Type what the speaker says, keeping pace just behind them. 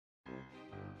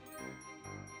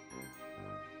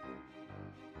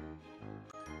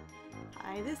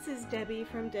Hi, this is Debbie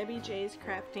from Debbie J's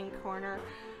Crafting Corner.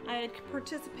 I had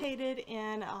participated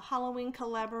in a Halloween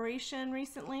collaboration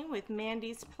recently with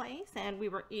Mandy's Place, and we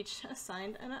were each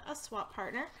assigned a swap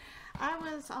partner.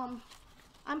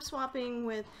 I'm swapping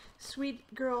with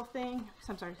SweetGirlyThings,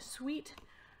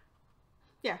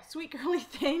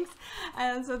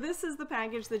 and so this is the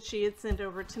package that she had sent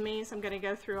over to me, so I'm going to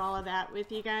go through all of that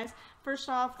with you guys. First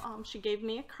off, she gave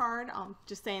me a card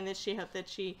just saying that she hoped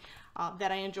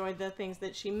that I enjoyed the things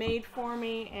that she made for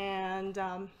me, and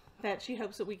that she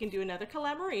hopes that we can do another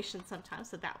collaboration sometime,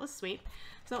 so that was sweet.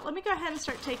 So let me go ahead and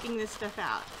start taking this stuff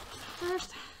out.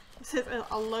 First, this is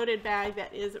a loaded bag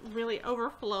that is really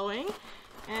overflowing,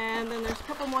 and then there's a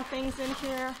couple more things in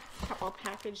here, a couple of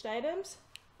packaged items.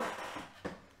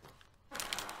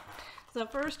 So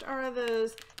first are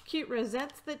those cute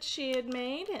rosettes that she had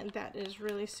made, and that is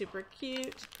really super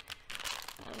cute.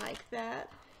 I like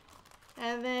that.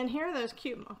 And then here are those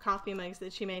cute coffee mugs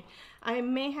that she made. I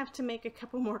may have to make a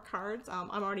couple more cards. I'm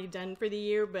already done for the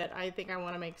year, but I think I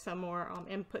want to make some more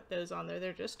and put those on there.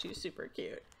 They're just too super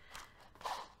cute.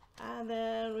 And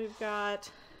then we've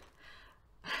got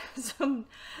some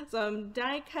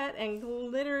die cut and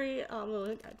glittery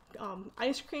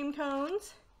ice cream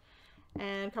cones,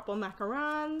 and a couple of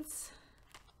macarons,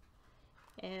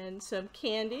 and some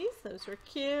candies. Those are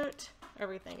cute.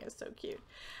 Everything is so cute.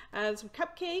 And some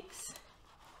cupcakes.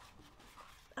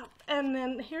 Oh, and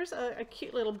then here's a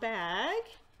cute little bag.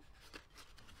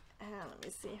 And let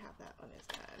me see how that one is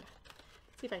done.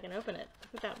 See if I can open it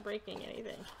without breaking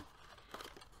anything.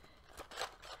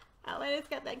 Oh, and it's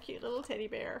got that cute little teddy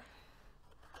bear.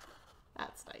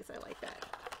 That's nice. I like that.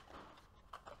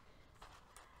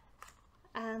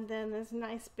 And then this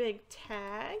nice big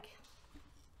tag.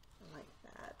 I like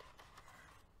that.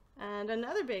 And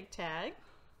another big tag.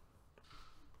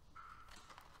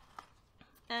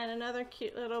 And another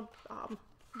cute little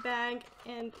bag.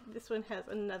 And this one has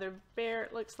another bear,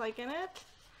 it looks like, in it.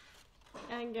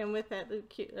 And again, with that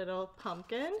cute little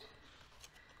pumpkin.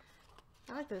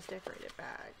 I like those decorated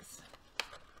bags.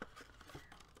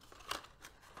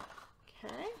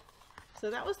 Okay, so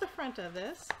that was the front of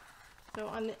this. So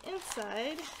on the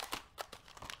inside,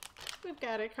 we've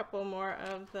got a couple more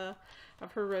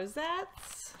of her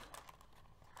rosettes.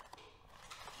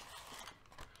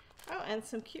 Oh, and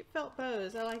some cute felt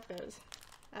bows. I like those.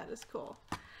 That is cool.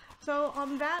 So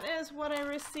that is what I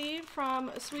received from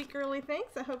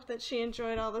SweetGirlyThings. I hope that she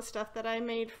enjoyed all the stuff that I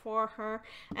made for her.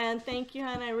 And thank you,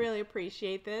 hon. I really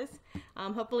appreciate this.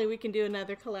 Hopefully we can do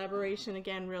another collaboration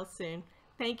again real soon.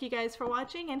 Thank you guys for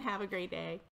watching, and have a great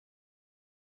day.